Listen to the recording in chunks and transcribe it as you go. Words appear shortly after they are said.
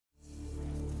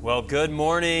Well, good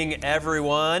morning,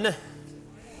 everyone.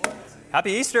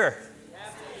 Happy Easter.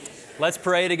 Let's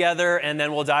pray together, and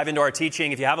then we'll dive into our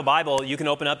teaching. If you have a Bible, you can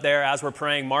open up there as we're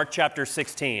praying, Mark chapter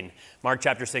 16. Mark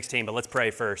chapter 16, but let's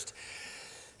pray first.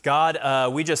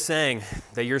 God, we just sang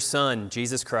that your Son,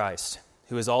 Jesus Christ,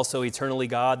 who is also eternally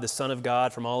God, the Son of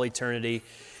God from all eternity,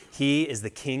 he is the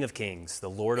King of kings,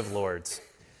 the Lord of lords.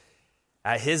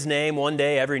 At his name, one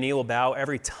day, every knee will bow,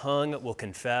 every tongue will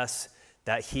confess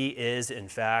that he is, in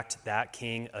fact, that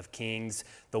King of kings,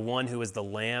 the one who is the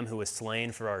Lamb who was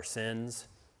slain for our sins,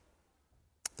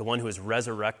 the one who is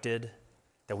resurrected,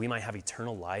 that we might have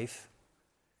eternal life.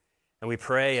 And we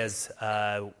pray as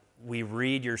we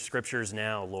read your scriptures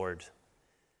now, Lord,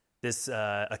 this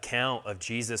account of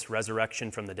Jesus'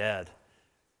 resurrection from the dead,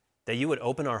 that you would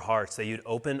open our hearts, that you'd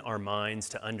open our minds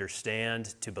to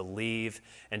understand, to believe,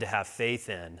 and to have faith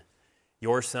in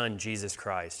your Son, Jesus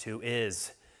Christ, who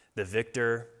is the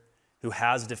victor, who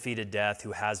has defeated death,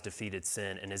 who has defeated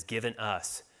sin, and has given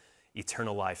us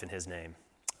eternal life in his name.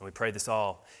 And we pray this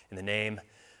all in the name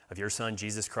of your Son,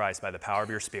 Jesus Christ, by the power of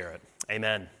your Spirit.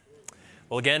 Amen.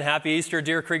 Well, again, happy Easter,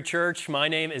 Deer Creek Church. My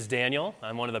name is Daniel.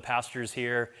 I'm one of the pastors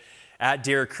here at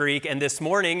Deer Creek. And this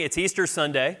morning, it's Easter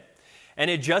Sunday. And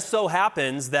it just so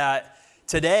happens that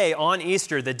today, on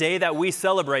Easter, the day that we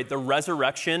celebrate the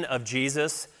resurrection of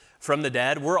Jesus from the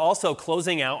dead, we're also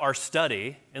closing out our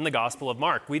study in the Gospel of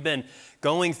Mark. We've been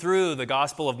going through the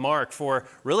Gospel of Mark for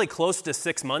really close to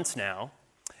 6 months now.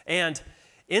 And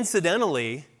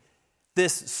incidentally,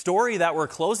 this story that we're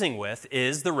closing with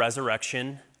is the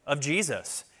resurrection of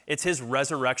Jesus. It's his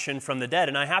resurrection from the dead.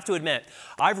 And I have to admit,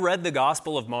 I've read the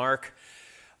Gospel of Mark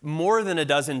more than a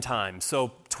dozen times.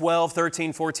 So 12,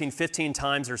 13, 14, 15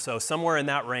 times or so, somewhere in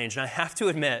that range. And I have to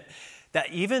admit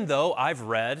that even though I've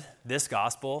read this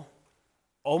gospel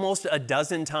almost a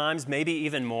dozen times, maybe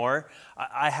even more,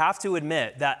 I have to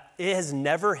admit that it has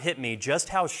never hit me just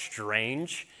how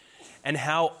strange and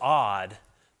how odd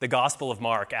the Gospel of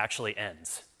Mark actually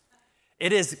ends.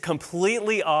 It is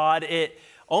completely odd. It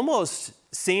almost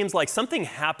seems like something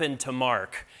happened to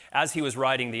Mark as he was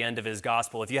writing the end of his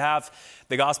gospel. If you have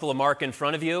the Gospel of Mark in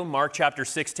front of you, Mark chapter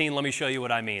 16, let me show you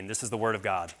what I mean. This is the Word of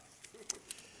God.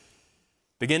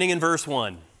 Beginning in verse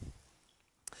 1.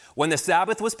 When the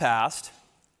Sabbath was passed,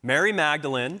 Mary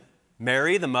Magdalene,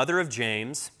 Mary the mother of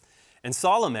James, and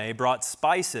Salome brought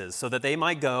spices so that they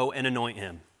might go and anoint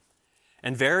him.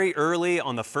 And very early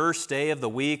on the first day of the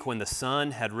week, when the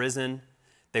sun had risen,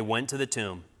 they went to the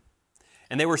tomb.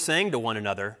 And they were saying to one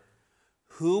another,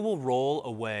 "Who will roll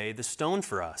away the stone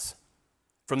for us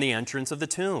from the entrance of the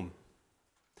tomb?"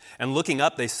 And looking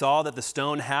up, they saw that the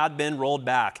stone had been rolled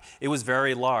back. It was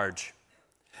very large.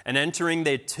 And entering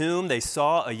the tomb, they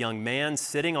saw a young man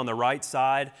sitting on the right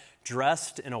side,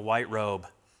 dressed in a white robe.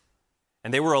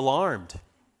 And they were alarmed.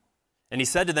 And he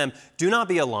said to them, "Do not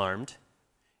be alarmed.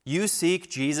 You seek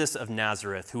Jesus of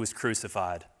Nazareth, who was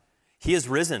crucified. He is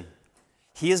risen.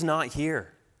 He is not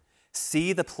here.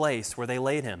 See the place where they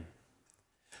laid him.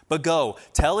 But go,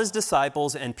 tell his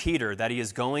disciples and Peter that he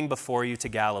is going before you to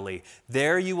Galilee.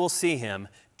 There you will see him,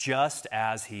 just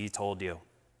as he told you."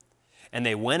 And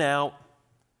they went out,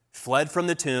 fled from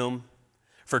the tomb,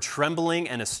 for trembling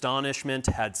and astonishment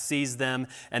had seized them,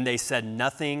 and they said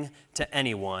nothing to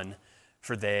anyone,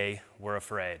 for they were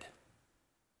afraid.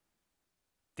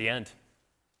 The end.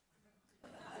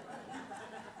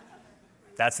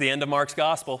 That's the end of Mark's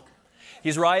gospel.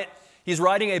 He's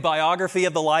writing a biography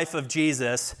of the life of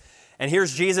Jesus, and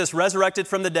here's Jesus resurrected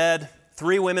from the dead,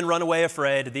 3 women run away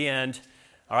afraid, the end.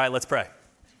 All right, let's pray.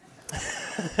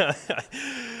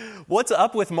 What's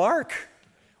up with Mark?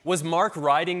 Was Mark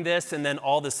writing this and then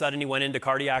all of a sudden he went into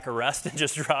cardiac arrest and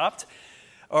just dropped?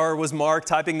 Or was Mark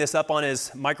typing this up on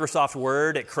his Microsoft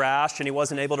Word, it crashed and he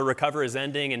wasn't able to recover his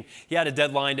ending and he had a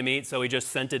deadline to meet, so he just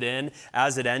sent it in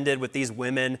as it ended with these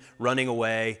women running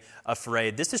away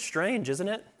afraid? This is strange, isn't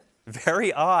it?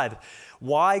 Very odd.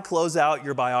 Why close out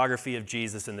your biography of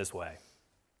Jesus in this way?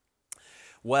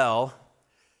 Well,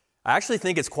 I actually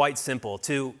think it's quite simple.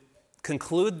 To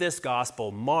conclude this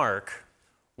gospel, Mark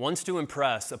wants to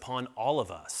impress upon all of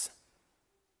us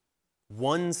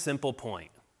one simple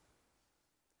point: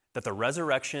 that the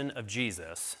resurrection of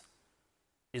Jesus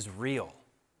is real.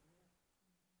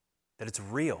 That it's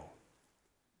real.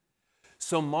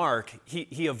 So Mark,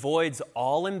 he avoids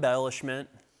all embellishment,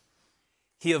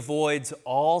 he avoids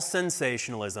all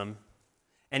sensationalism,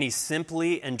 and he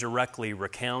simply and directly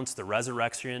recounts the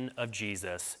resurrection of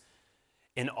Jesus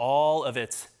in all of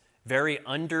its very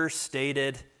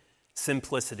understated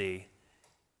simplicity,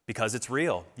 because it's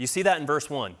real. You see that in verse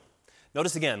 1.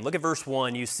 Notice again, look at verse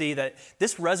 1. You see that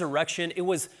this resurrection, it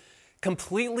was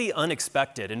completely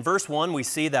unexpected. In verse 1, we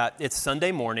see that it's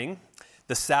Sunday morning.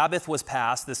 The Sabbath was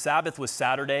passed. The Sabbath was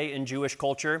Saturday in Jewish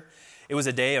culture. It was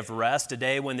a day of rest, a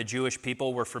day when the Jewish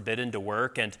people were forbidden to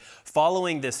work. And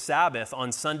following this Sabbath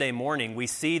on Sunday morning, we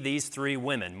see these three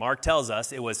women. Mark tells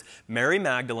us it was Mary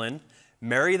Magdalene,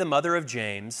 Mary the mother of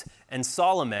James, and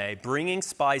Salome bringing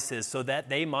spices so that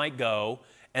they might go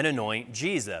and anoint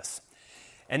Jesus.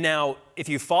 And now, if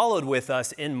you followed with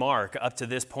us in Mark up to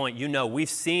this point, you know we've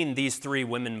seen these three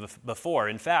women before.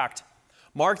 In fact,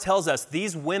 Mark tells us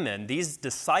these women, these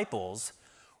disciples,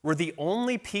 were the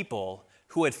only people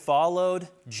who had followed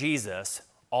Jesus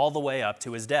all the way up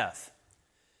to his death.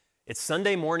 It's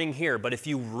Sunday morning here, but if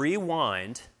you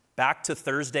rewind back to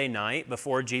Thursday night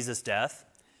before Jesus' death,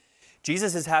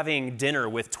 Jesus is having dinner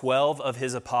with 12 of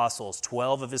his apostles,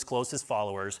 12 of his closest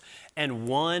followers, and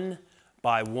one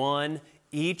by one,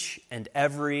 each and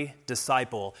every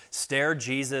disciple stared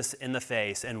Jesus in the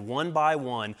face, and one by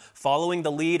one, following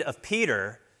the lead of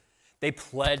Peter, they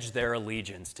pledged their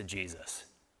allegiance to Jesus.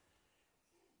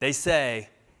 They say,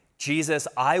 Jesus,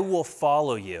 I will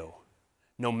follow you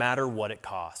no matter what it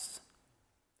costs.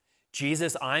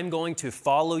 Jesus, I'm going to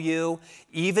follow you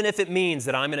even if it means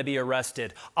that I'm going to be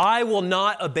arrested. I will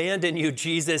not abandon you,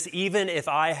 Jesus, even if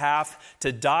I have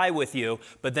to die with you.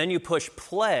 But then you push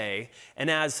play, and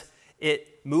as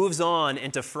it moves on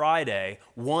into Friday,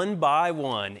 one by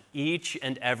one, each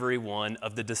and every one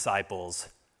of the disciples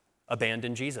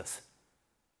abandoned Jesus.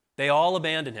 They all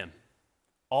abandoned him.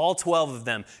 All 12 of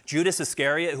them. Judas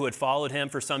Iscariot, who had followed him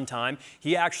for some time,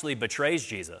 he actually betrays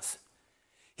Jesus.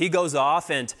 He goes off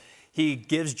and he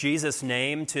gives Jesus'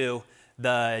 name to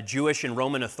the Jewish and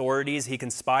Roman authorities. He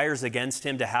conspires against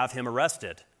him to have him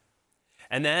arrested.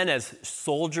 And then as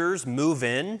soldiers move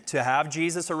in to have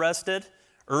Jesus arrested,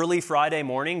 early Friday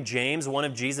morning, James, one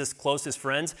of Jesus' closest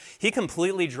friends, he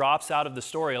completely drops out of the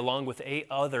story along with 8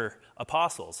 other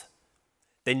apostles.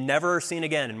 They never are seen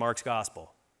again in Mark's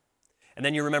gospel. And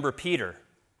then you remember Peter,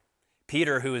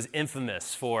 who is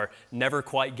infamous for never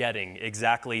quite getting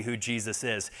exactly who Jesus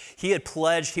is. He had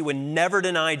pledged he would never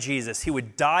deny Jesus. He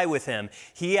would die with him.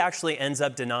 He actually ends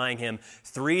up denying him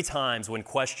 3 times when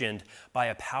questioned by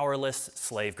a powerless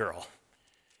slave girl.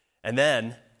 And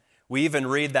then we even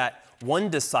read that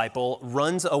one disciple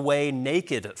runs away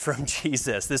naked from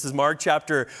Jesus. This is Mark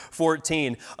chapter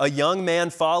 14. A young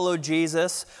man followed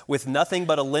Jesus with nothing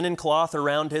but a linen cloth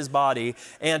around his body,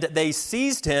 and they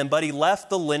seized him, but he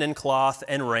left the linen cloth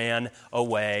and ran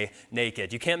away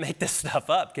naked. You can't make this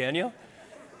stuff up, can you?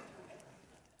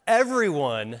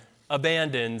 Everyone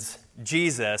abandons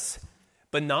Jesus,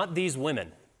 but not these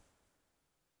women.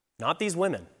 Not these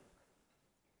women.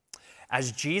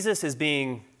 As Jesus is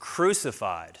being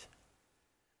crucified,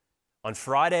 on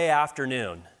Friday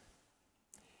afternoon,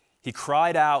 he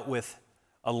cried out with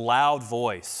a loud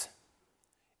voice,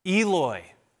 Eloi,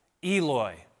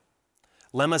 Eloi,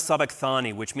 lema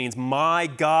sabachthani, which means, my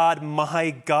God,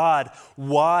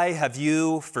 why have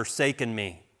you forsaken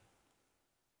me?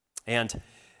 And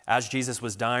as Jesus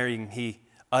was dying, he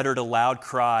uttered a loud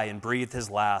cry and breathed his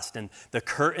last. And the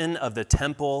curtain of the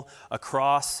temple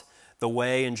across the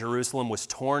way in Jerusalem was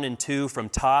torn in two from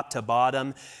top to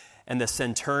bottom. And the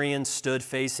centurion stood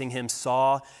facing him,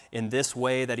 saw in this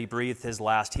way that he breathed his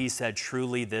last. He said,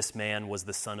 truly this man was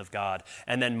the Son of God.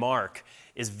 And then Mark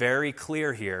is very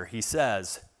clear here. He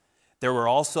says, there were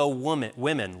also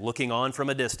women looking on from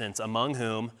a distance, among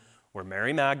whom were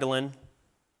Mary Magdalene,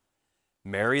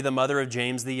 Mary the mother of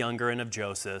James the younger and of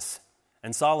Joseph,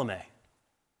 and Salome.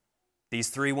 These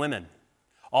 3 women.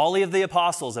 All of the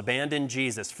apostles abandoned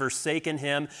Jesus, forsaken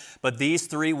him, but these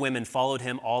 3 women followed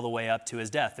him all the way up to his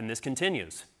death. And this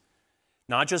continues.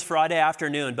 Not just Friday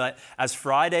afternoon, but as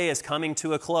Friday is coming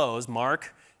to a close,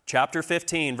 Mark chapter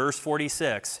 15, verse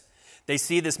 46, they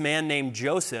see this man named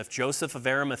Joseph of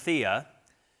Arimathea.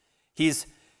 He's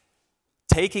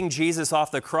taking Jesus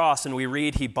off the cross, and we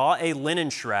read, he bought a linen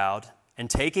shroud, and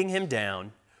taking him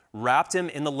down, wrapped him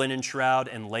in the linen shroud,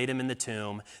 and laid him in the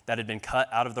tomb that had been cut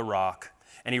out of the rock.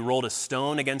 And he rolled a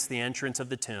stone against the entrance of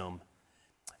the tomb.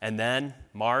 And then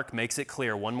Mark makes it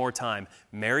clear one more time,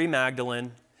 Mary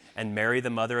Magdalene and Mary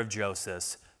the mother of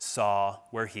Joseph saw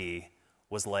where he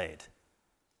was laid.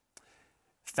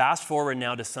 Fast forward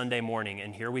now to Sunday morning,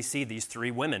 and here we see these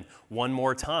 3 women one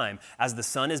more time. As the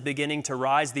sun is beginning to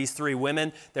rise, these 3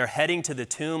 women, they're heading to the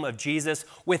tomb of Jesus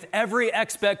with every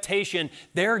expectation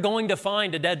they're going to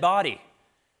find a dead body.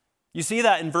 You see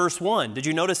that in verse 1. Did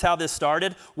you notice how this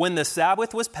started? When the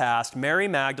Sabbath was passed, Mary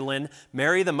Magdalene,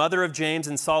 Mary the mother of James,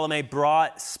 and Salome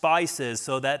brought spices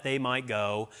so that they might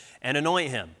go and anoint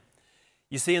him.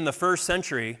 You see, in the first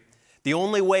century, The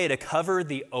only way to cover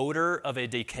the odor of a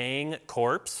decaying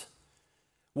corpse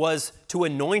was to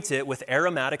anoint it with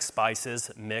aromatic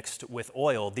spices mixed with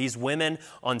oil. These women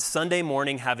on Sunday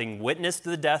morning, having witnessed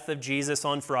the death of Jesus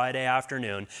on Friday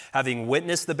afternoon, having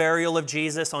witnessed the burial of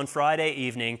Jesus on Friday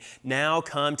evening, now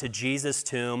come to Jesus'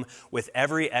 tomb with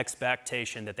every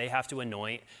expectation that they have to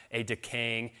anoint a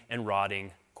decaying and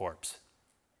rotting corpse.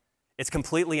 It's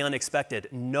completely unexpected.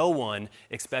 No one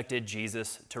expected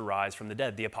Jesus to rise from the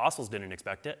dead. The apostles didn't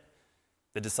expect it.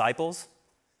 The disciples,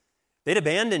 they'd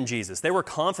abandoned Jesus. They were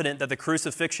confident that the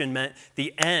crucifixion meant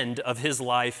the end of his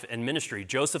life and ministry.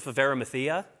 Joseph of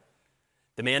Arimathea,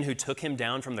 the man who took him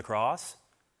down from the cross,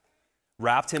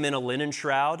 wrapped him in a linen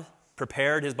shroud,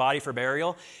 prepared his body for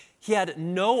burial, he had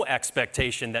no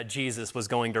expectation that Jesus was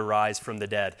going to rise from the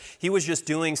dead. He was just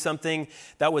doing something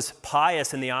that was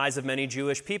pious in the eyes of many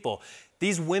Jewish people.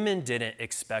 These women didn't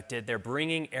expect it. They're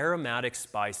bringing aromatic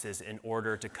spices in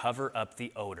order to cover up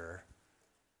the odor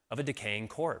of a decaying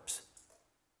corpse.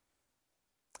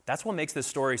 That's what makes this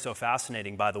story so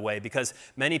fascinating, by the way, because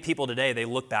many people today, they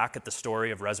look back at the story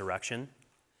of resurrection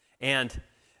and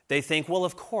they think, well,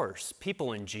 of course,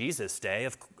 people in Jesus' day,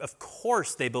 of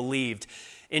course they believed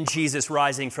in Jesus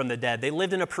rising from the dead. They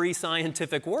lived in a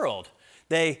pre-scientific world.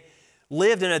 They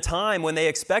lived in a time when they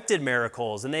expected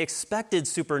miracles and they expected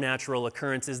supernatural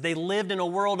occurrences. They lived in a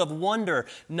world of wonder,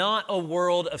 not a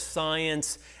world of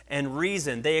science and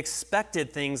reason. They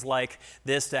expected things like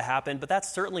this to happen, but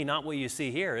that's certainly not what you see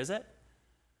here, is it?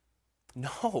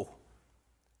 No.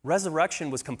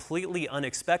 Resurrection was completely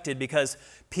unexpected because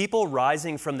people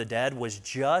rising from the dead was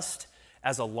just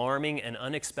as alarming and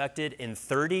unexpected in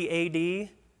 30 AD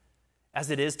as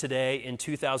it is today in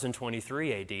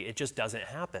 2023 AD. It just doesn't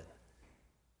happen.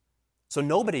 So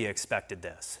nobody expected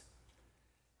this.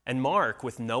 And Mark,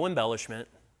 with no embellishment,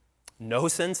 no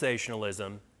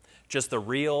sensationalism, just the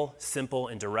real, simple,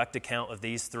 and direct account of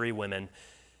these three women,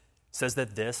 says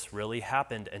that this really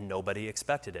happened and nobody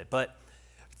expected it. But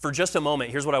for just a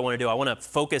moment, here's what I want to do. I want to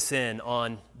focus in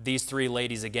on these three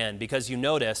ladies again, because you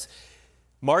notice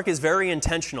Mark is very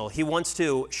intentional. He wants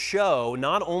to show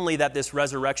not only that this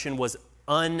resurrection was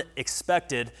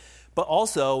unexpected, but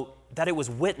also that it was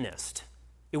witnessed.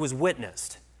 It was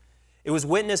witnessed. It was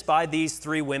witnessed by these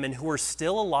three women who were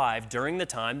still alive during the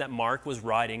time that Mark was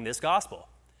writing this gospel.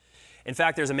 In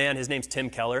fact, there's a man, his name's Tim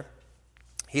Keller.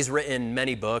 He's written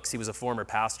many books. He was a former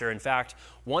pastor. In fact,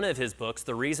 one of his books,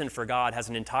 The Reason for God, has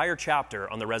an entire chapter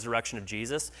on the resurrection of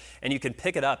Jesus, and you can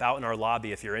pick it up out in our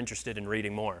lobby if you're interested in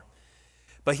reading more.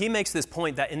 But he makes this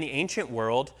point that in the ancient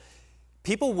world,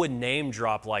 people would name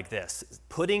drop like this,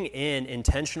 putting in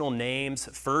intentional names,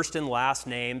 first and last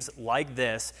names like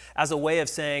this, as a way of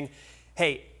saying,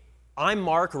 hey, I'm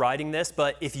Mark writing this,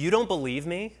 but if you don't believe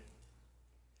me,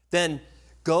 then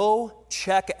go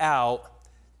check out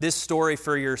this story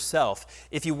for yourself.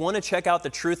 If you want to check out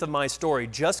the truth of my story,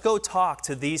 just go talk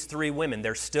to these three women.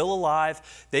 They're still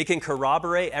alive. They can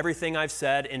corroborate everything I've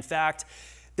said. In fact,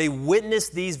 they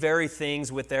witnessed these very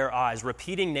things with their eyes.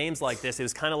 Repeating names like this, it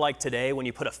was kind of like today when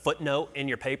you put a footnote in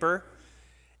your paper.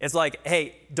 It's like,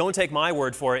 hey, don't take my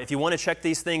word for it. If you want to check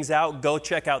these things out, go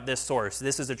check out this source.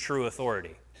 This is a true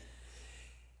authority.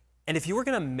 And if you were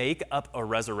going to make up a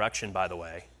resurrection, by the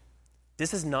way,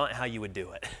 this is not how you would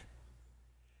do it.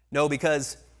 No,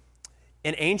 because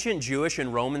in ancient Jewish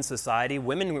and Roman society,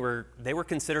 women were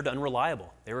considered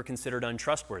unreliable. They were considered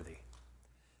untrustworthy.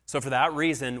 So for that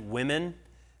reason, women,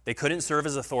 they couldn't serve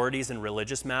as authorities in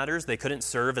religious matters. They couldn't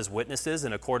serve as witnesses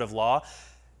in a court of law.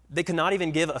 They could not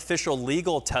even give official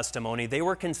legal testimony. They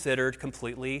were considered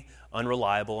completely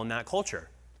unreliable in that culture.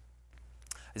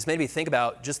 This made me think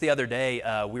about just the other day,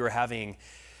 we were having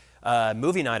a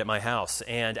movie night at my house,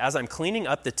 and as I'm cleaning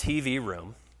up the TV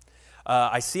room,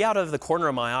 I see out of the corner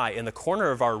of my eye, in the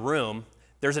corner of our room,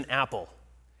 there's an apple.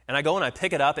 And I go and I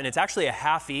pick it up, and it's actually a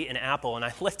half-eaten apple. And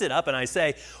I lift it up and I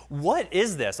say, what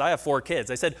is this? I have 4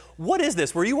 kids. I said, what is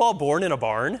this? Were you all born in a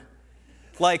barn?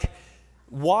 Like,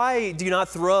 why do you not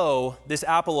throw this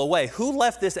apple away? Who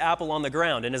left this apple on the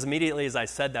ground? And as immediately as I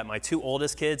said that, my 2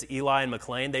 oldest kids, Eli and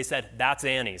McLean, they said, that's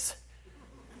Annie's.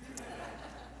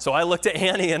 So I looked at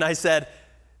Annie and I said,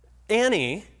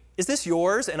 Annie, is this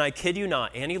yours? And I kid you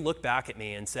not, Annie looked back at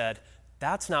me and said,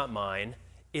 that's not mine,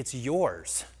 it's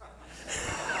yours.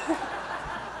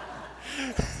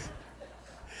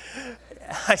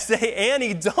 I say,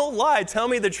 Annie, don't lie. Tell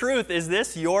me the truth. Is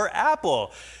this your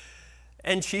apple?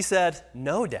 And she said,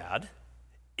 no, Dad,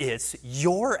 it's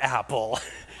your apple.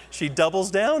 She doubles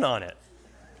down on it.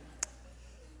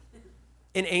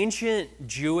 In ancient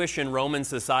Jewish and Roman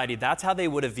society, that's how they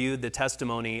would have viewed the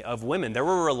testimony of women. There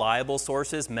were reliable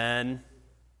sources, men,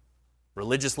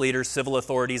 religious leaders, civil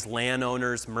authorities,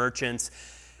 landowners, merchants.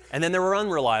 And then there were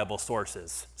unreliable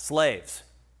sources, slaves,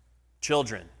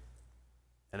 children,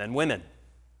 and then women.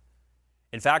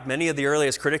 In fact, many of the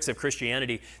earliest critics of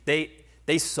Christianity,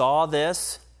 they saw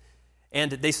this,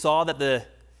 and they saw that the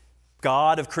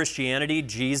God of Christianity,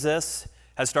 Jesus,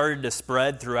 has started to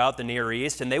spread throughout the Near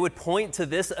East, and they would point to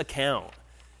this account,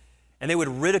 and they would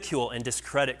ridicule and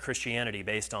discredit Christianity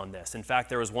based on this. In fact,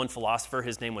 there was one philosopher,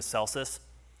 his name was Celsus.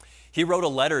 He wrote a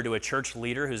letter to a church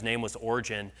leader whose name was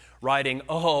Origen, writing,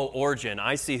 "Oh, Origen,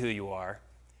 I see who you are."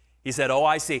 He said, "Oh,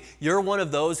 I see. You're one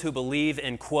of those who believe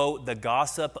in, quote, the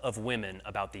gossip of women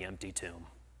about the empty tomb."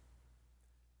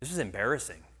 This is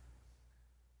embarrassing.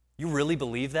 You really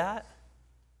believe that?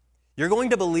 You're going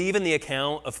to believe in the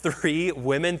account of three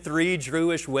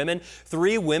Jewish women,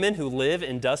 3 women who live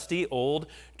in dusty old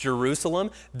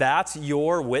Jerusalem? That's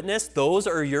your witness? Those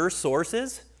are your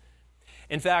sources?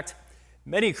 In fact,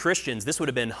 many Christians, this would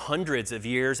have been hundreds of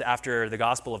years after the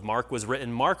Gospel of Mark was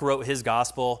written. Mark wrote his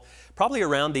Gospel probably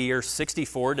around the year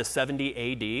 64 to 70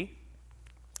 A.D.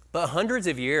 But hundreds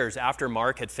of years after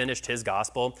Mark had finished his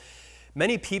Gospel,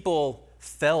 many people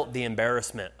felt the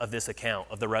embarrassment of this account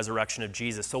of the resurrection of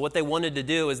Jesus. So what they wanted to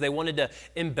do is they wanted to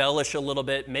embellish a little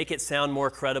bit, make it sound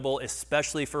more credible,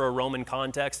 especially for a Roman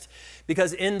context.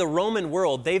 Because in the Roman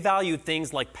world, they valued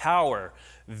things like power,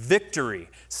 victory,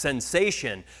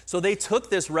 sensation. So they took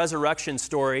this resurrection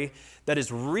story that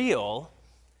is real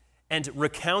and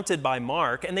recounted by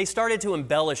Mark, and they started to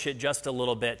embellish it just a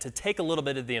little bit to take a little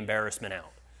bit of the embarrassment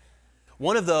out.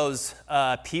 One of those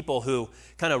people who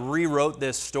kind of rewrote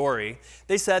this story,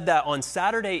 they said that on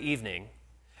Saturday evening,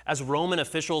 as Roman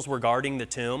officials were guarding the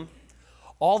tomb,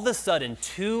 all of a sudden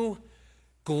 2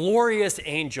 glorious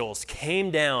angels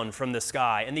came down from the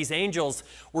sky. And these angels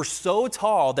were so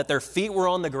tall that their feet were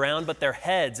on the ground, but their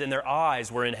heads and their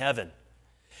eyes were in heaven.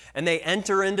 And they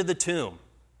enter into the tomb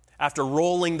after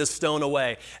rolling the stone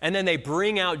away. And then they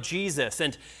bring out Jesus.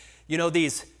 And,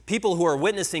 these people who are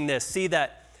witnessing this see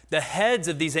that the heads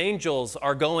of these angels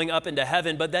are going up into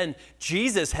heaven, but then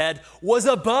Jesus' head was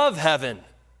above heaven.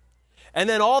 And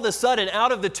then all of a sudden,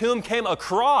 out of the tomb came a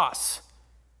cross.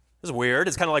 This is weird.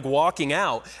 It's kind of like walking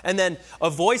out. And then a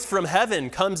voice from heaven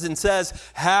comes and says,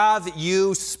 "Have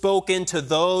you spoken to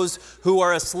those who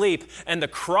are asleep?" And the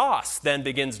cross then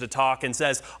begins to talk and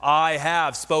says, "I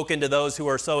have spoken to those who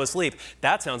are so asleep."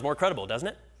 That sounds more credible, doesn't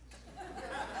it?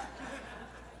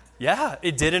 Yeah,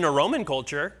 it did in a Roman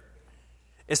culture.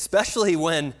 Especially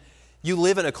when you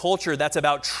live in a culture that's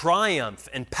about triumph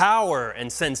and power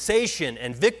and sensation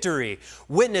and victory,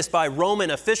 witnessed by Roman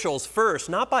officials first,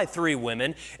 not by 3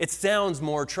 women. It sounds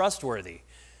more trustworthy.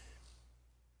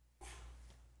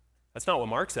 That's not what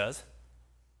Mark says.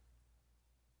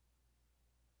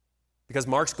 Because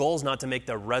Mark's goal is not to make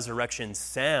the resurrection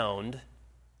sound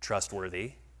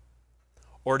trustworthy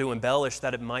or to embellish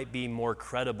that it might be more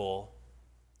credible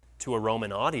to a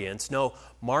Roman audience. No,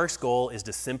 Mark's goal is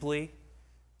to simply,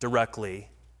 directly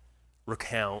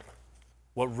recount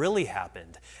what really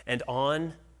happened. And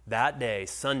on that day,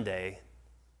 Sunday,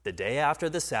 the day after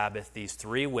the Sabbath, these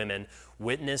 3 women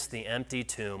witnessed the empty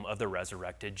tomb of the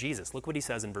resurrected Jesus. Look what he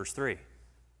says in verse 3.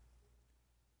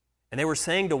 And they were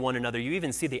saying to one another, you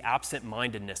even see the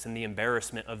absent-mindedness and the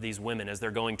embarrassment of these women as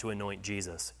they're going to anoint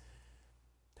Jesus.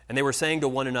 And they were saying to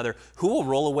one another, "Who will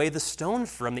roll away the stone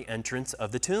from the entrance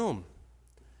of the tomb?"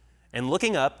 And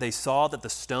looking up, they saw that the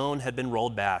stone had been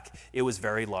rolled back. It was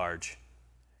very large.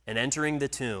 And entering the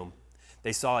tomb,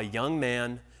 they saw a young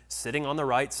man sitting on the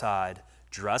right side,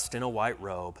 dressed in a white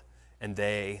robe, and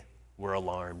they were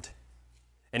alarmed.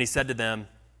 And he said to them,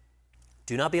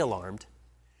 "Do not be alarmed.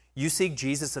 You seek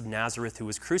Jesus of Nazareth who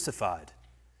was crucified.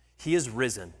 He is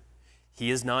risen. He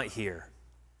is not here.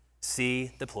 See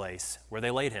the place where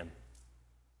they laid him."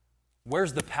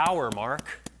 Where's the power,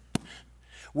 Mark?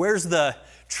 Where's the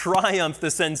triumph,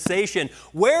 the sensation?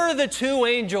 Where are the 2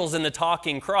 angels in the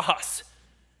talking cross?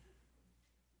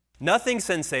 Nothing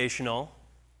sensational,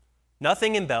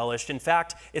 nothing embellished. In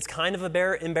fact, it's kind of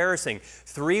embarrassing.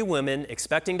 3 women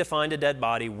expecting to find a dead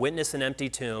body, witness an empty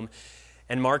tomb.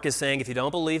 And Mark is saying, if you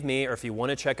don't believe me or if you want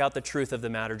to check out the truth of the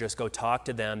matter, just go talk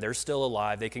to them. They're still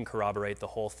alive. They can corroborate the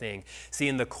whole thing. See,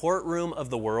 in the courtroom of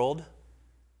the world,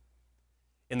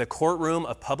 in the courtroom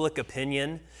of public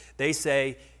opinion, they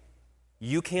say,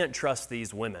 you can't trust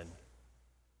these women.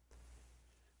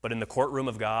 But in the courtroom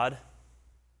of God,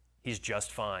 he's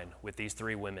just fine with these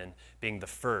 3 women being the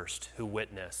first who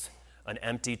witness an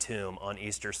empty tomb on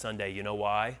Easter Sunday. You know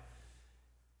why?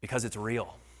 Because it's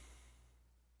real.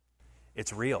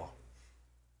 It's real.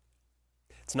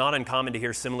 It's not uncommon to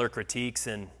hear similar critiques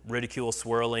and ridicule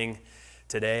swirling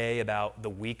today about the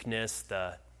weakness,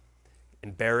 the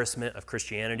embarrassment of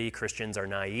Christianity. Christians are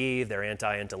naive, they're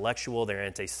anti-intellectual, they're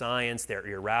anti-science, they're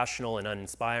irrational and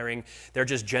uninspiring. They're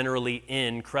just generally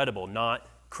incredible, not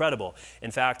credible. In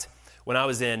fact, when I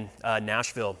was in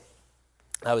Nashville,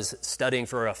 I was studying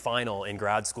for a final in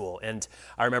grad school, and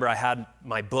I remember I had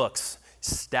my books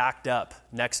stacked up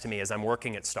next to me as I'm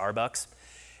working at Starbucks,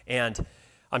 and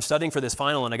I'm studying for this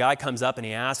final, and a guy comes up and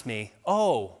he asked me,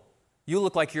 "Oh, you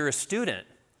look like you're a student.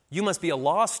 You must be a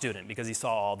law student," because he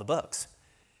saw all the books.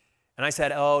 And I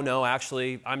said, "Oh, no,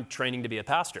 actually, I'm training to be a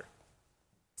pastor."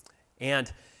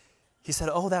 And he said,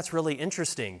 "Oh, that's really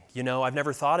interesting. I've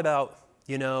never thought about,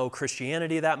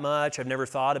 Christianity that much. I've never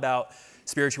thought about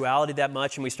spirituality that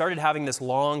much." And we started having this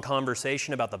long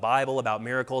conversation about the Bible, about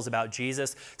miracles, about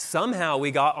Jesus. Somehow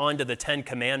we got onto the 10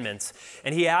 Commandments.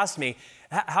 And he asked me,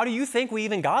 "How do you think we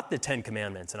even got the 10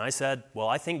 Commandments?" And I said, "Well,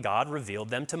 I think God revealed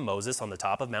them to Moses on the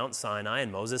top of Mount Sinai,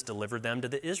 and Moses delivered them to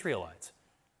the Israelites.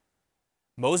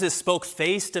 Moses spoke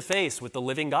face to face with the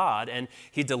living God, and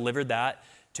he delivered that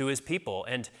to his people."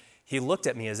 And he looked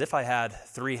at me as if I had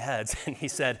 3 heads, and he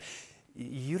said,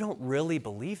 "You don't really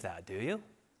believe that, do you?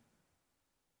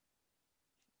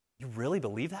 You really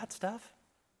believe that stuff?"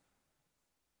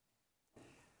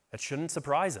 That shouldn't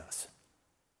surprise us,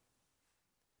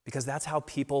 because that's how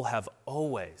people have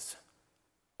always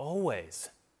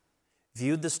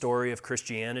viewed the story of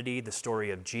Christianity, the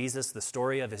story of Jesus, the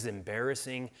story of his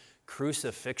embarrassing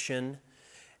crucifixion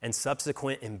and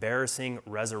subsequent embarrassing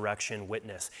resurrection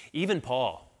witness. Even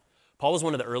Paul was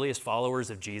one of the earliest followers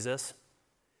of Jesus.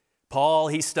 Paul,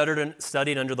 he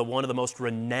studied under one of the most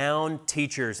renowned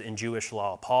teachers in Jewish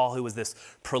law. Paul, who was this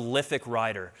prolific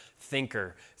writer,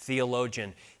 thinker,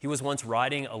 theologian. He was once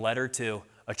writing a letter to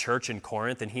a church in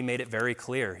Corinth, and he made it very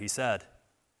clear. He said,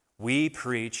 "We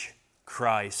preach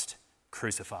Christ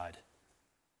crucified."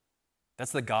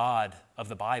 That's the God of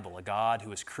the Bible, a God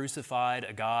who is crucified,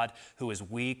 a God who is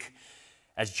weak.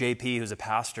 As JP, who's a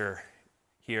pastor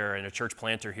here and a church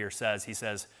planter here says, he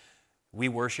says, "We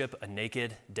worship a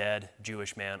naked, dead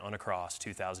Jewish man on a cross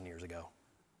 2,000 years ago.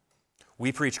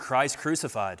 We preach Christ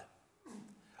crucified,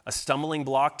 a stumbling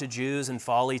block to Jews and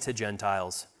folly to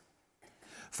Gentiles.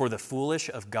 For the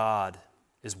foolishness of God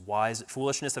is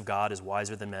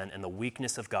wiser than men, and the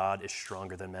weakness of God is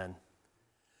stronger than men.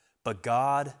 But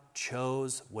God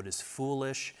chose what is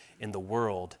foolish in the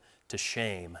world to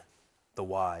shame the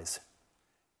wise.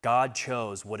 God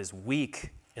chose what is weak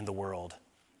in the world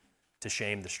to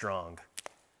shame the strong."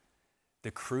 The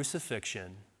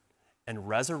crucifixion and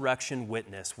resurrection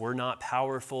witness were not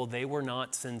powerful. They were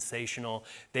not sensational.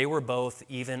 They were both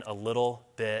even a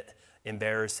little bit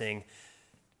embarrassing,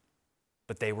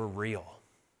 but they were real.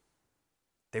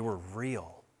 They were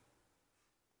real.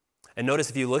 And notice,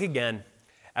 if you look again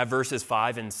at verses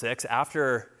 5 and 6,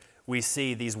 after we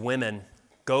see these women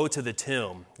go to the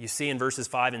tomb, you see in verses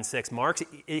 5 and 6, Mark,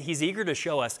 he's eager to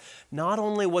show us not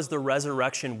only was the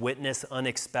resurrection witness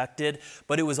unexpected,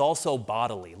 but it was also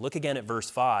bodily. Look again at verse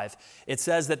 5. It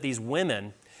says that these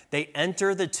women, they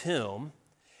enter the tomb,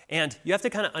 and you have to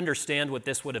kind of understand what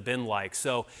this would have been like.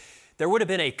 So there would have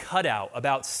been a cutout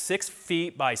about 6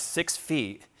 feet by 6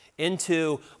 feet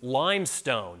into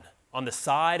limestone on the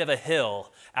side of a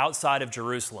hill outside of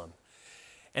Jerusalem.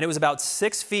 And it was about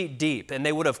 6 feet deep, and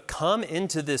they would have come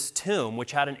into this tomb,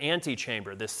 which had an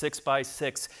antechamber. This 6 by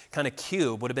 6 kind of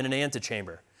cube would have been an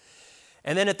antechamber.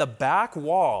 And then at the back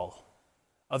wall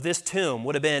of this tomb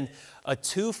would have been a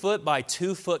 2 foot by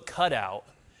 2 foot cutout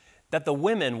that the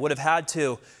women would have had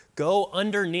to go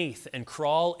underneath and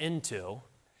crawl into.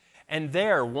 And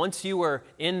there, once you were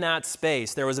in that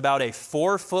space, there was about a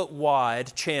 4 foot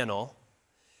wide channel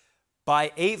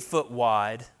by 8 foot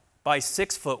wide by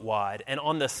 6 foot wide, and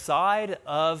on the side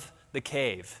of the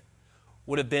cave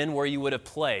would have been where you would have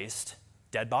placed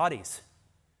dead bodies.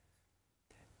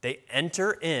 They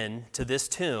enter into this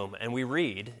tomb, and we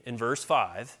read in verse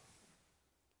 5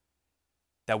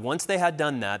 that once they had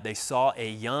done that, they saw a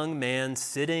young man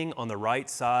sitting on the right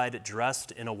side,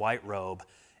 dressed in a white robe,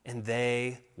 and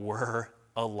they were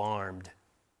alarmed.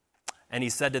 And he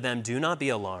said to them, "Do not be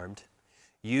alarmed.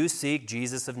 You seek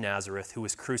Jesus of Nazareth, who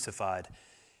was crucified.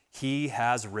 He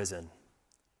has risen.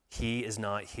 He is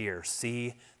not here.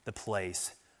 See the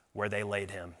place where they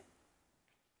laid him."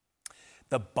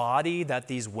 The body that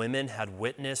these women had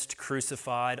witnessed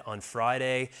crucified on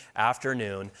Friday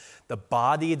afternoon, the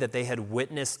body that they had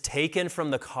witnessed taken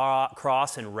from the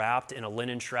cross and wrapped in a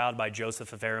linen shroud by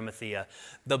Joseph of Arimathea,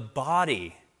 the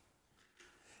body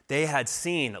they had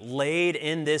seen laid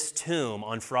in this tomb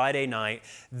on Friday night,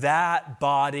 that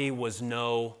body was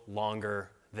no longer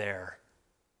there.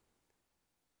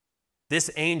 This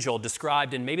angel,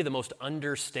 described in maybe the most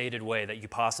understated way that you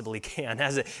possibly can,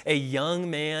 as a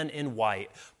young man in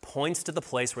white, points to the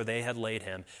place where they had laid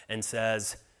him and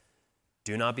says,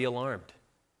 "Do not be alarmed.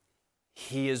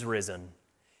 He is risen.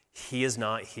 He is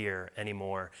not here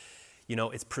anymore." You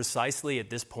know, it's precisely at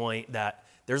this point that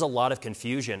there's a lot of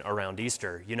confusion around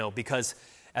Easter, you know, because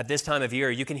at this time of year,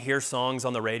 you can hear songs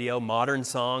on the radio, modern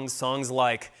songs, songs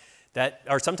like that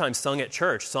are sometimes sung at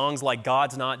church, songs like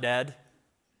 "God's Not Dead."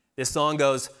 This song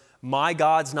goes, "My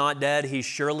God's not dead, he's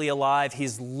surely alive,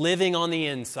 he's living on the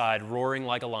inside, roaring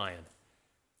like a lion."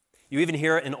 You even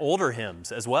hear it in older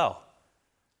hymns as well.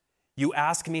 "You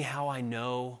ask me how I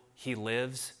know he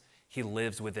lives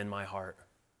within my heart."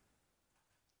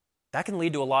 That can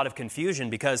lead to a lot of confusion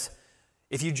because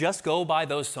if you just go by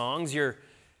those songs, you're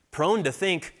prone to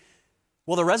think,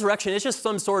 well, the resurrection is just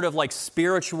some sort of like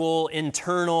spiritual,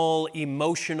 internal,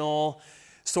 emotional,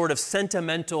 sort of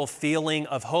sentimental feeling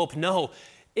of hope. No,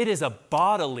 it is a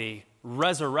bodily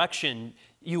resurrection.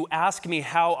 You ask me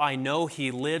how I know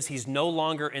he lives. He's no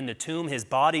longer in the tomb. His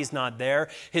body's not there.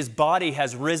 His body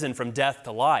has risen from death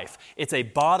to life. It's a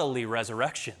bodily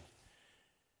resurrection.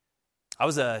 I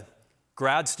was a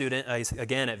grad student,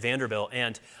 again, at Vanderbilt,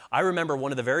 and I remember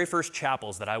one of the very first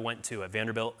chapels that I went to at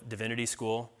Vanderbilt Divinity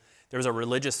School. There was a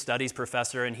religious studies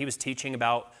professor, and he was teaching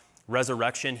about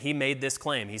resurrection. He made this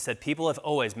claim. He said, people have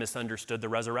always misunderstood the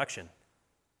resurrection.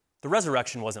 The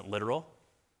resurrection wasn't literal.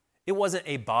 It wasn't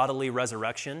a bodily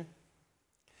resurrection.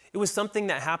 It was something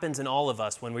that happens in all of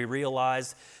us when we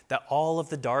realize that all of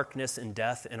the darkness and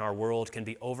death in our world can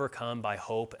be overcome by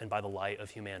hope and by the light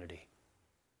of humanity.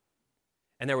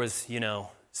 And there was,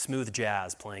 smooth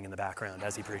jazz playing in the background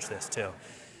as he preached this too.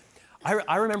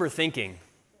 I remember thinking,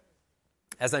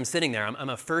 as I'm sitting there, I'm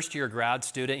a first-year grad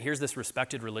student. Here's this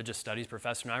respected religious studies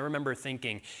professor, and I remember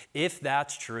thinking, if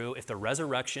that's true, if the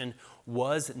resurrection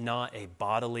was not a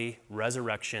bodily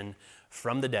resurrection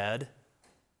from the dead,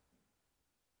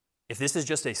 if this is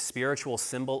just a spiritual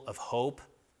symbol of hope,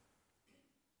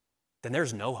 then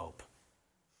there's no hope.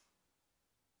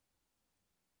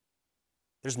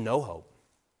 There's no hope.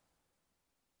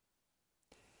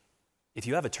 If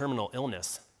you have a terminal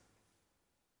illness,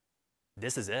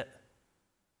 this is it.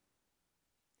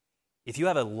 If you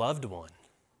have a loved one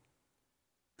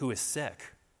who is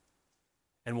sick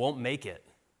and won't make it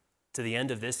to the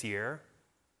end of this year,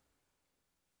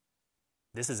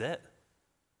 this is it.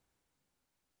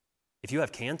 If you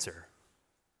have cancer,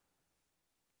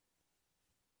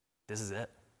 this is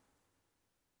it.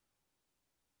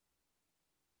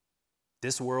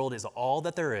 This world is all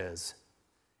that there is,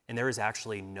 and there is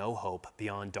actually no hope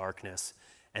beyond darkness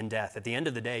and death. At the end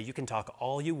of the day, you can talk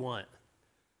all you want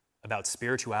about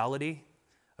spirituality,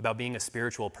 about being a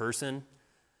spiritual person,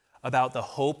 about the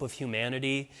hope of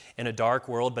humanity in a dark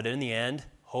world, but in the end,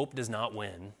 hope does not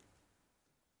win.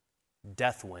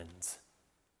 Death wins.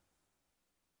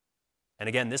 And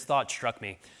again, this thought struck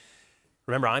me.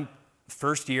 Remember, I'm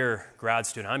first-year grad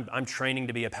student. I'm training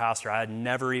to be a pastor. I had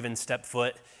never even stepped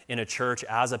foot in a church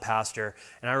as a pastor.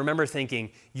 And I remember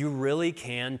thinking, you really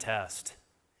can test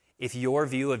if your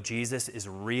view of Jesus is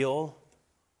real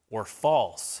or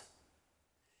false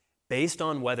based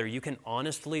on whether you can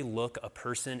honestly look a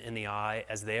person in the eye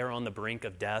as they are on the brink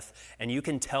of death, and you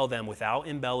can tell them without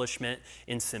embellishment,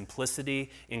 in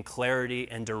simplicity, in clarity,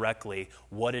 and directly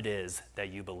what it is that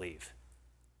you believe.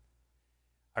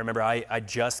 I remember I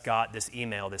just got this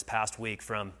email this past week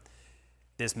from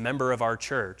this member of our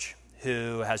church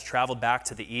who has traveled back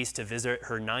to the east to visit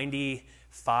her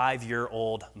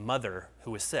 95-year-old mother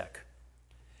who was sick.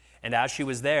 And as she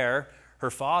was there, her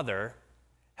father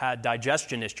had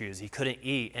digestion issues. He couldn't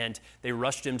eat, and they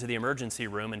rushed him to the emergency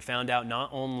room and found out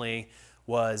not only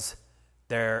was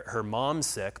her mom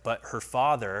sick, but her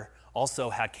father also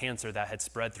had cancer that had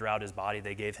spread throughout his body.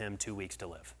 They gave him 2 weeks to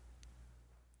live.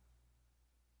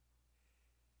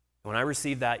 When I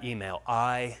received that email,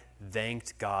 I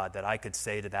thanked God that I could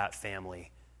say to that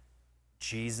family,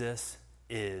 Jesus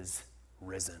is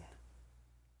risen.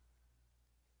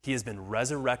 He has been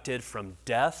resurrected from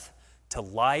death to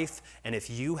life, and if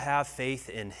you have faith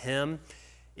in him,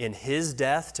 in his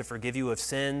death to forgive you of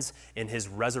sins, in his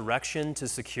resurrection to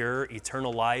secure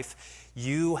eternal life,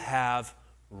 you have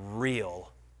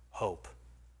real hope.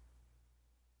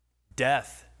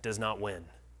 Death does not win.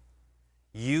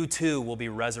 You too will be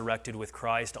resurrected with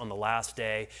Christ on the last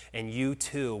day, and you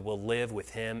too will live with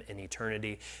him in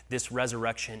eternity. This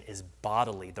resurrection is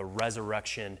bodily. The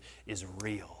resurrection is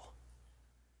real.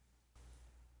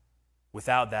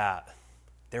 Without that,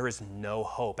 there is no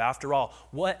hope. After all,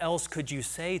 what else could you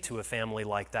say to a family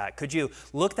like that? Could you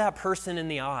look that person in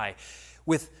the eye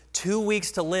with 2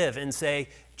 weeks to live and say,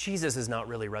 Jesus is not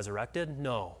really resurrected.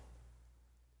 No,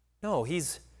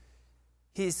 he's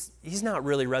not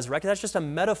really resurrected. That's just a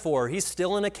metaphor. He's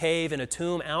still in a cave in a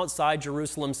tomb outside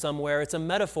Jerusalem somewhere. It's a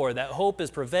metaphor that hope has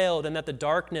prevailed and that the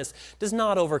darkness does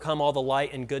not overcome all the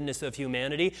light and goodness of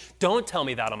humanity. Don't tell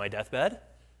me that on my deathbed.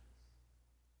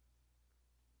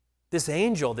 This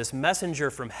angel, this messenger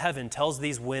from heaven, tells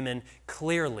these women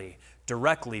clearly,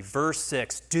 directly, verse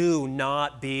 6, do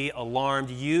not be alarmed.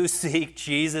 You seek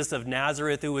Jesus of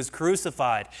Nazareth who was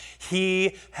crucified.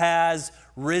 He has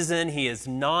risen. He is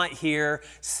not here.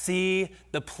 See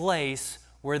the place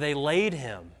where they laid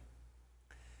him.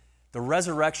 The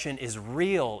resurrection is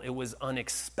real. It was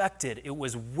unexpected. It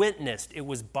was witnessed. It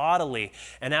was bodily.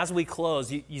 And as we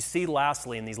close, you see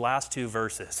lastly in these last two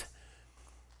verses,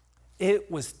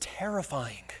 it was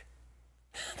terrifying.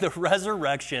 The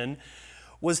resurrection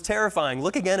was terrifying.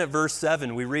 Look again at verse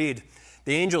 7. We read,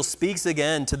 the angel speaks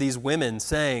again to these women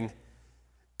saying,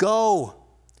 go,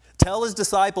 tell his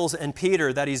disciples and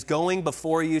Peter that he's going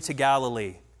before you to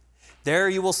Galilee. There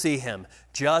you will see him,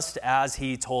 just as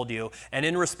he told you. And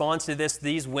in response to this,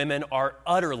 these women are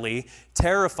utterly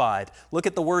terrified. Look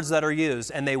at the words that are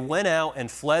used. And they went out and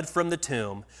fled from the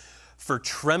tomb, for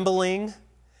trembling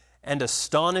and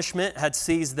astonishment had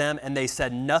seized them, and they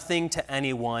said nothing to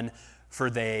anyone, for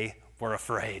they were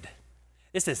afraid.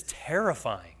 This is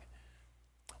terrifying.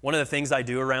 One of the things I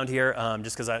do around here,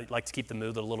 just because I like to keep the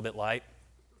mood a little bit light,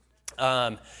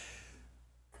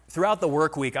 throughout the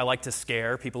work week, I like to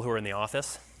scare people who are in the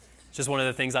office. It's just one of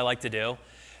the things I like to do.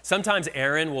 Sometimes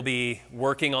Aaron will be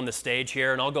working on the stage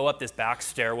here, and I'll go up this back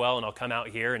stairwell, and I'll come out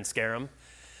here and scare him.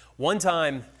 One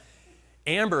time,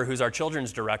 Amber, who's our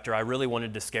children's director, I really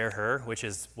wanted to scare her, which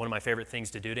is one of my favorite things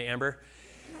to do to Amber.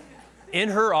 In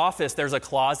her office, there's a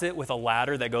closet with a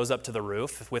ladder that goes up to the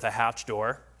roof with a hatch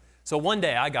door. So one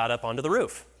day I got up onto the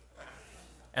roof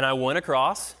and I went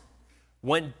across,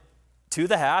 went to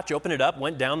the hatch, opened it up,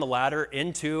 went down the ladder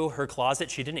into her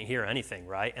closet. She didn't hear anything,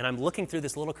 right? And I'm looking through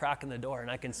this little crack in the door and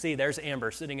I can see there's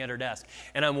Amber sitting at her desk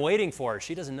and I'm waiting for her.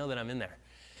 She doesn't know that I'm in there.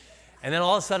 And then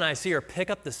all of a sudden I see her pick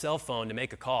up the cell phone to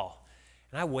make a call.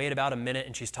 And I wait about a minute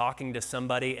and she's talking to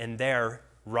somebody, and there,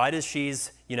 right as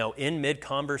she's, in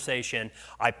mid-conversation,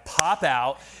 I pop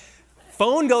out,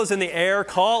 phone goes in the air,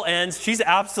 call ends. She's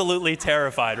absolutely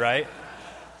terrified, right?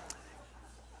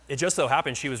 It just so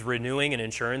happened she was renewing an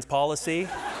insurance policy.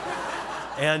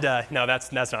 And no,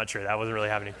 that's not true. That wasn't really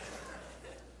happening.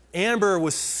 Amber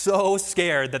was so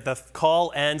scared that the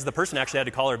call ends. The person actually had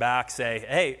to call her back, say,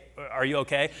 hey, are you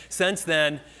okay? Since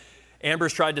then,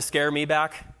 Amber's tried to scare me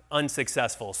back.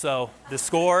 Unsuccessful. So the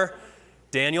score,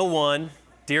 Daniel 1,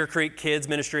 Deer Creek Kids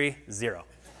Ministry 0.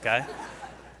 Okay?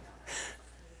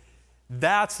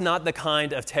 That's not the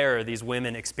kind of terror these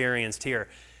women experienced here.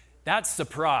 That's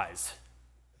surprise.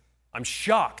 I'm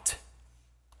shocked.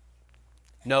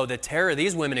 No, the terror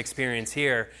these women experience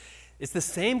here is the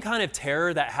same kind of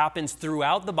terror that happens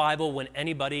throughout the Bible when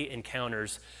anybody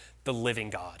encounters the living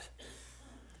God.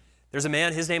 There's a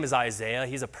man, his name is Isaiah.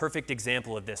 He's a perfect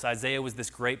example of this. Isaiah was this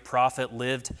great prophet,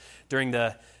 lived during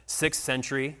the 6th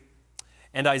century.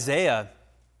 And Isaiah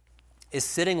is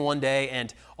sitting one day,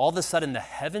 and all of a sudden the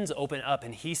heavens open up,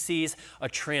 and he sees a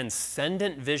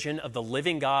transcendent vision of the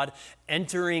living God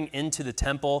entering into the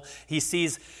temple. He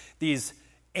sees these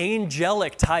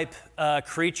angelic type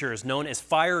creatures known as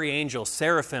fiery angels,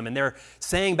 seraphim, and they're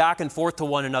saying back and forth to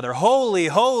one another, holy,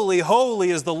 holy,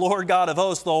 holy is the Lord God of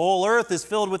hosts. The whole earth is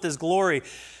filled with his glory.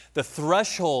 The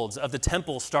thresholds of the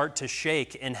temple start to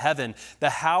shake in heaven. The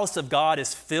house of God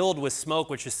is filled with smoke,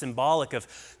 which is symbolic of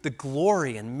the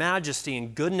glory and majesty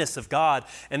and goodness of God.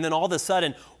 And then all of a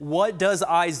sudden, what does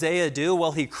Isaiah do?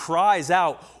 Well, he cries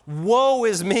out, woe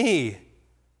is me!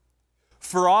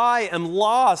 For I am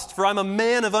lost, for I'm a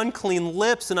man of unclean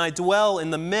lips, and I dwell in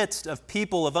the midst of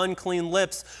people of unclean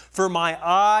lips. For my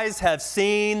eyes have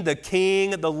seen the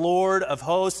King, the Lord of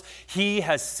hosts. He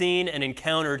has seen and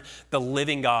encountered the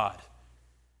living God.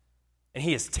 And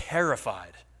he is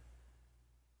terrified.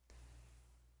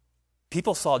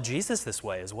 People saw Jesus this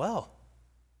way as well.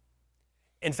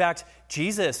 In fact,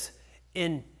 Jesus,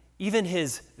 in even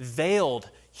his veiled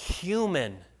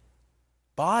human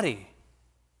body,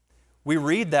 we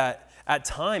read that at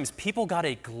times people got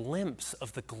a glimpse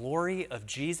of the glory of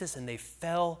Jesus and they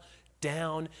fell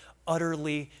down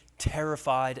utterly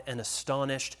terrified and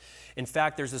astonished. In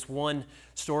fact, there's this one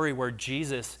story where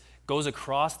Jesus goes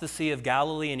across the Sea of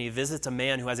Galilee and he visits a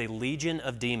man who has a legion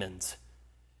of demons.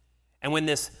 And when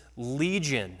this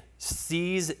legion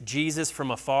sees Jesus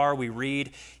from afar, we read,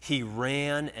 he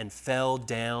ran and fell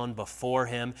down before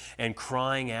him, and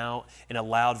crying out in a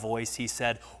loud voice, he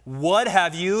said, what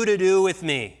have you to do with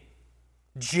me,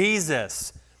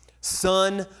 Jesus,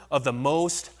 Son of the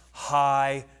Most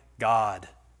High God.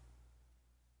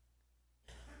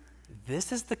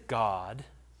 This is the God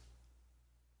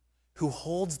who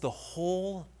holds the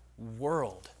whole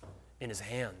world in his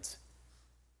hands.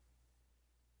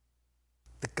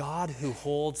 The God who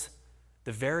holds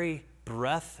the very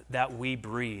breath that we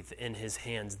breathe in his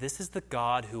hands. This is the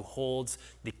God who holds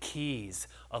the keys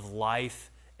of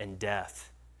life and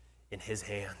death in his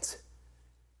hands.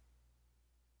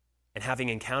 And having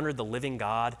encountered the living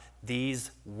God,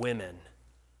 these women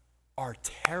are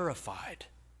terrified.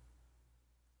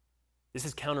 This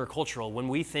is countercultural. When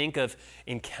we think of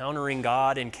encountering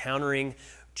God, encountering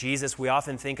Jesus, we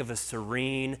often think of a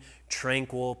serene,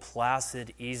 tranquil,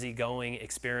 placid, easygoing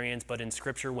experience. But in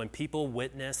Scripture, when people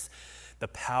witness the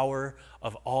power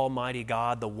of Almighty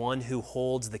God, the one who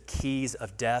holds the keys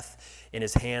of death in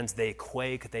his hands, they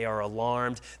quake, they are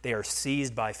alarmed, they are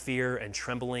seized by fear and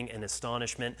trembling and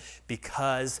astonishment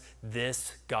because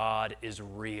this God is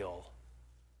real.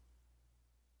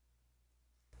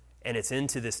 And it's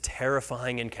into this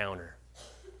terrifying encounter,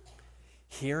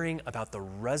 hearing about the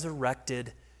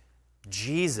resurrected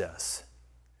Jesus,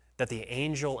 that the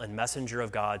angel and messenger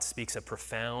of God speaks a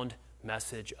profound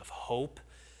message of hope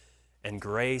and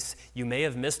grace. You may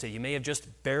have missed it. You may have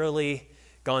just barely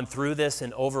gone through this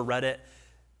and overread it.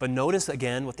 But notice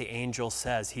again what the angel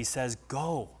says. He says,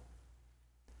 "Go,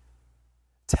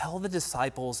 tell the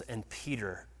disciples and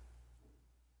Peter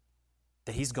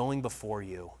that he's going before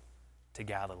you to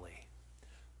Galilee."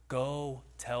 Go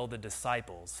tell the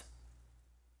disciples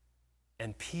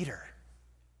and Peter.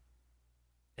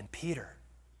 And Peter.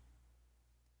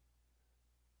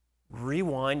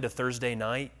 Rewind to Thursday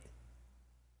night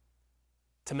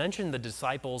to mention the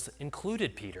disciples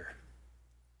included Peter.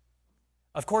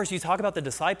 Of course, you talk about the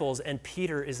disciples and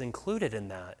Peter is included in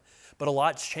that. But a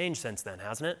lot's changed since then,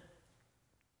 hasn't it?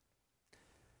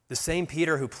 The same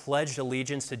Peter who pledged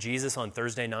allegiance to Jesus on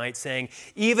Thursday night, saying,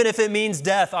 "Even if it means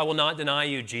death, I will not deny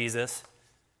you, Jesus."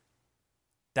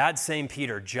 That same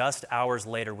Peter, just hours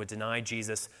later, would deny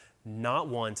Jesus not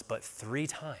once, but 3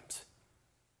 times.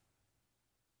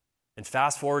 And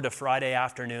fast forward to Friday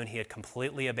afternoon, he had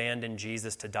completely abandoned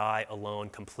Jesus to die alone,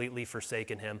 completely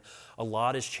forsaken him. A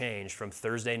lot has changed from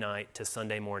Thursday night to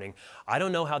Sunday morning. I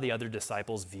don't know how the other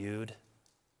disciples viewed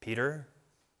Peter,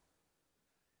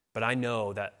 but I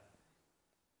know that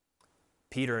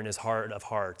Peter, in his heart of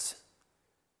hearts,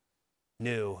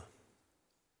 knew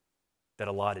that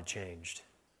a lot had changed.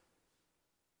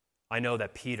 I know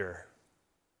that Peter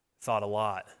thought a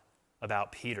lot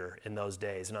about Peter in those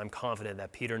days, and I'm confident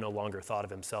that Peter no longer thought of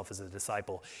himself as a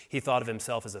disciple. He thought of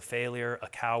himself as a failure, a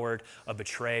coward, a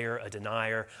betrayer, a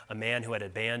denier, a man who had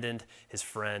abandoned his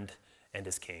friend and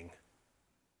his king.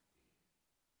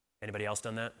 Anybody else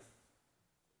done that?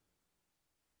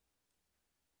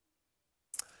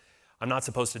 I'm not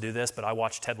supposed to do this, but I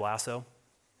watched Ted Lasso.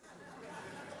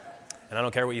 And I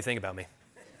don't care what you think about me.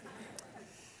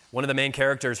 One of the main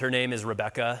characters, her name is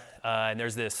Rebecca, and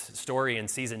there's this story in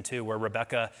season 2 where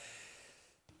Rebecca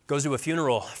goes to a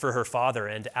funeral for her father,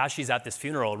 and as she's at this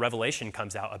funeral, a revelation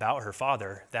comes out about her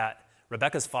father, that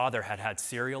Rebecca's father had had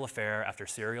serial affair after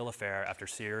serial affair after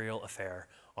serial affair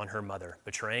on her mother,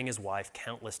 betraying his wife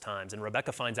countless times, and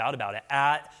Rebecca finds out about it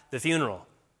at the funeral.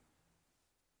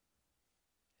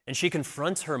 And she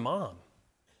confronts her mom,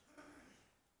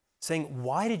 saying,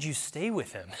 "Why did you stay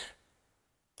with him?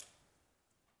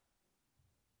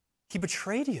 He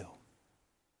betrayed you.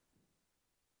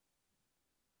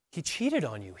 He cheated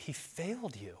on you. He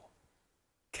failed you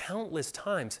countless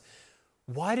times.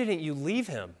 Why didn't you leave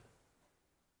him?"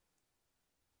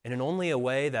 And in only a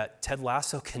way that Ted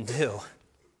Lasso can do,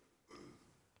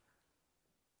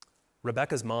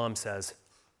 Rebecca's mom says,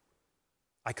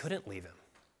 "I couldn't leave him.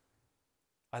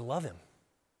 I love him."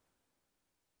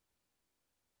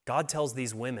 God tells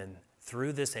these women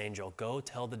through this angel, "Go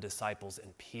tell the disciples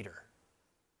and Peter,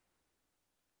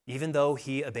 even though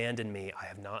he abandoned me, I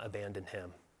have not abandoned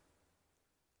him.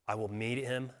 I will meet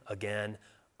him again.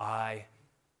 I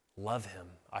love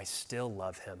him. I still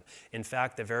love him." In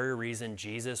fact, the very reason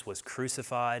Jesus was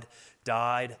crucified,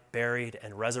 died, buried,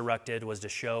 and resurrected was to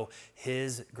show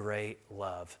his great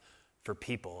love for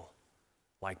people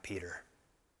like Peter.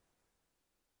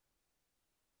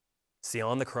 See,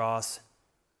 on the cross,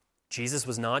 Jesus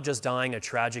was not just dying a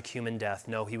tragic human death.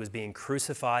 No, he was being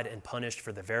crucified and punished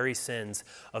for the very sins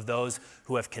of those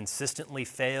who have consistently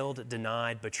failed,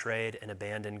 denied, betrayed, and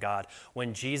abandoned God.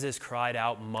 When Jesus cried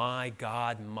out, my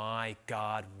God,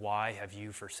 why have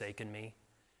you forsaken me?"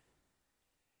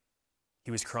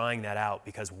 He was crying that out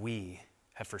because we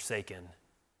have forsaken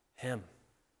him.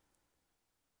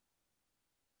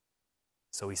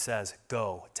 So he says,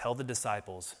 go, tell the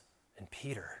disciples, and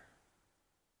Peter,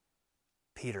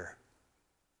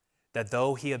 that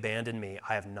though he abandoned me,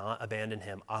 I have not abandoned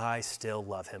him. I still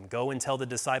love him. Go and tell the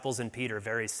disciples and Peter,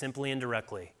 very simply and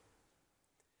directly,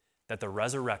 that the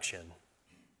resurrection,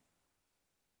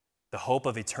 the hope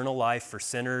of eternal life for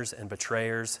sinners and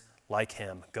betrayers like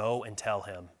him, go and tell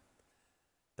him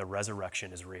the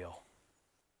resurrection is real.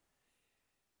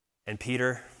 And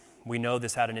Peter, we know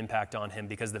this had an impact on him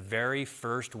because the very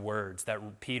first words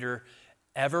that Peter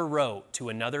ever wrote to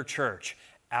another church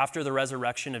after the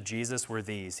resurrection of Jesus were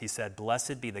these. He said,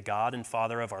 "Blessed be the God and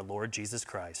Father of our Lord Jesus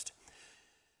Christ.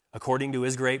 According to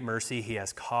his great mercy, he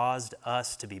has caused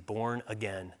us to be born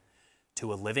again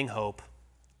to a living hope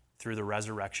through the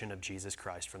resurrection of Jesus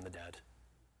Christ from the dead,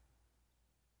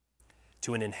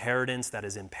 to an inheritance that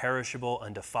is imperishable,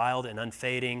 undefiled, and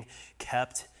unfading,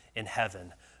 kept in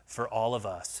heaven for all of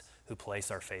us who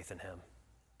place our faith in him."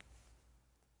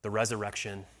 The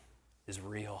resurrection is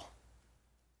real.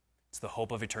 It's the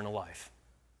hope of eternal life.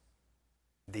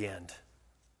 The end.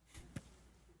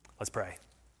 Let's pray.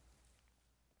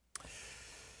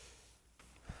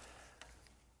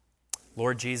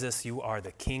 Lord Jesus, you are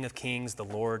the King of kings, the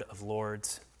Lord of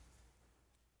lords.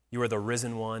 You are the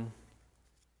risen one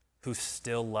who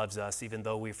still loves us even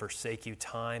though we forsake you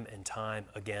time and time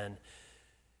again.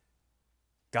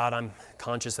 God, I'm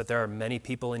conscious that there are many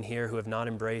people in here who have not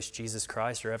embraced Jesus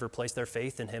Christ or ever placed their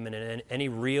faith in him in any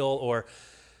real or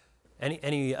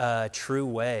any true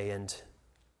way. And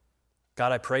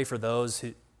God, I pray for those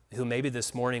who maybe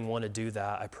this morning want to do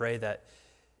that. I pray that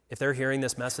if they're hearing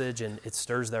this message and it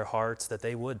stirs their hearts, that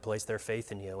they would place their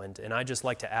faith in you. And I'd just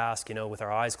like to ask, with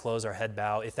our eyes closed, our head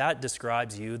bowed, if that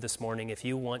describes you this morning, if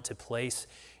you want to place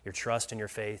your trust and your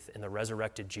faith in the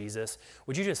resurrected Jesus,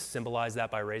 would you just symbolize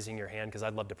that by raising your hand? Because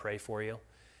I'd love to pray for you.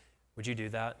 Would you do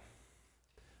that?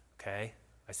 Okay.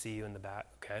 I see you in the back.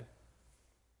 Okay.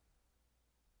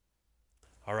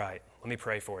 All right. Let me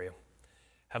pray for you.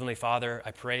 Heavenly Father,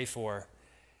 I pray for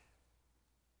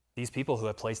these people who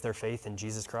have placed their faith in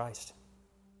Jesus Christ,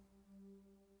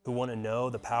 who want to know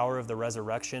the power of the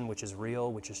resurrection, which is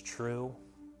real, which is true,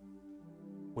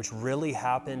 which really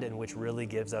happened and which really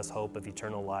gives us hope of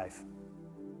eternal life.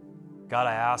 God,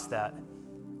 I ask that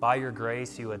by your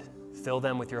grace you would fill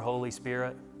them with your Holy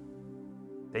Spirit,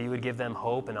 that you would give them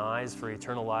hope and eyes for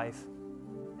eternal life,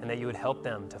 and that you would help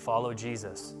them to follow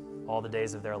Jesus all the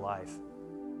days of their life.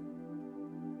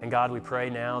 And God, we pray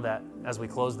now that as we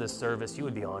close this service, you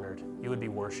would be honored, you would be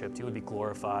worshiped, you would be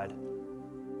glorified.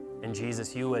 And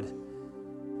Jesus, you would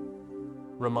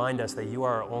remind us that you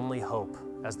are our only hope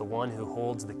as the one who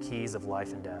holds the keys of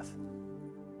life and death.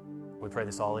 We pray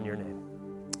this all in your name.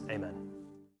 Amen.